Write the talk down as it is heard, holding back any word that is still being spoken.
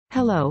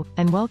Hello,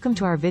 and welcome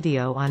to our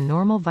video on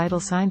normal vital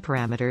sign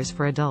parameters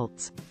for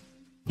adults.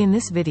 In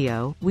this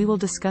video, we will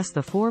discuss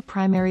the 4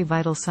 primary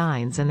vital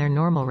signs and their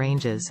normal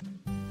ranges.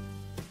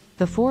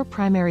 The 4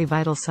 primary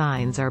vital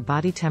signs are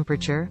body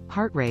temperature,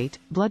 heart rate,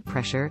 blood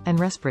pressure, and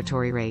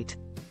respiratory rate.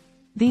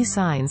 These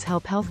signs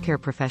help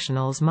healthcare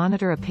professionals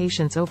monitor a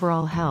patient's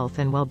overall health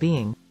and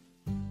well-being.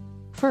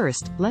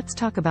 First, let's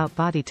talk about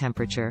body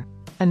temperature.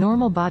 A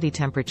normal body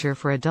temperature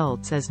for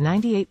adults is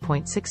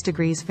 98.6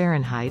 degrees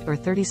Fahrenheit or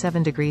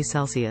 37 degrees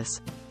Celsius.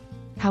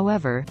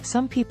 However,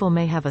 some people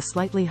may have a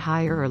slightly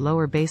higher or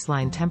lower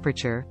baseline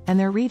temperature, and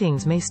their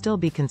readings may still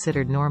be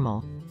considered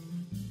normal.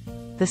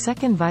 The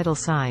second vital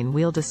sign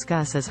we'll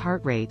discuss is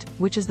heart rate,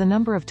 which is the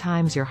number of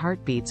times your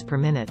heart beats per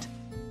minute.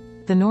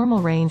 The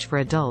normal range for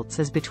adults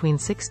is between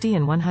 60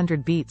 and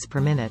 100 beats per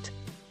minute.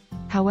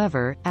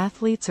 However,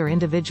 athletes or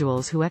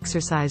individuals who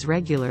exercise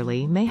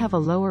regularly may have a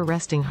lower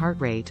resting heart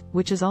rate,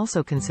 which is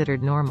also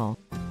considered normal.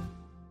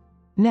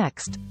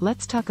 Next,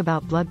 let's talk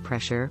about blood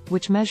pressure,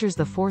 which measures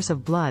the force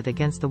of blood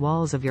against the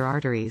walls of your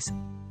arteries.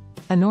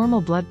 A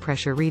normal blood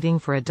pressure reading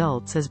for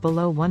adults is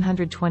below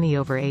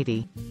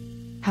 120/80.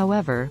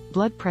 However,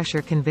 blood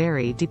pressure can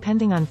vary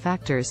depending on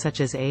factors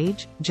such as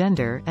age,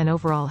 gender, and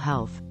overall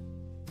health.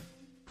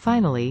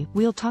 Finally,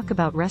 we'll talk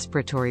about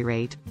respiratory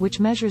rate,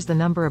 which measures the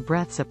number of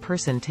breaths a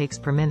person takes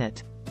per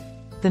minute.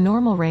 The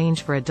normal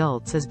range for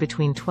adults is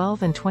between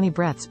 12 and 20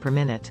 breaths per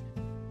minute.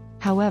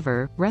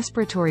 However,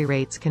 respiratory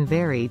rates can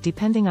vary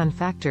depending on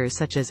factors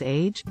such as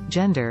age,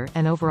 gender,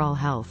 and overall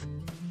health.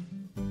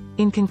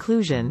 In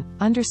conclusion,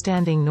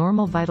 understanding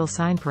normal vital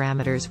sign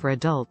parameters for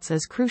adults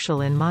is crucial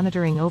in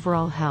monitoring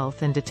overall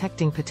health and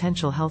detecting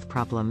potential health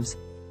problems.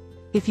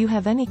 If you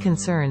have any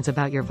concerns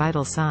about your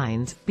vital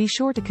signs, be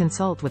sure to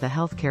consult with a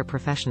healthcare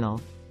professional.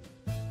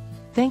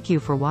 Thank you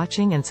for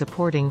watching and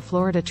supporting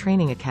Florida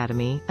Training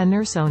Academy, a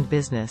nurse-owned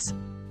business.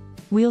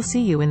 We'll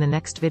see you in the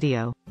next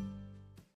video.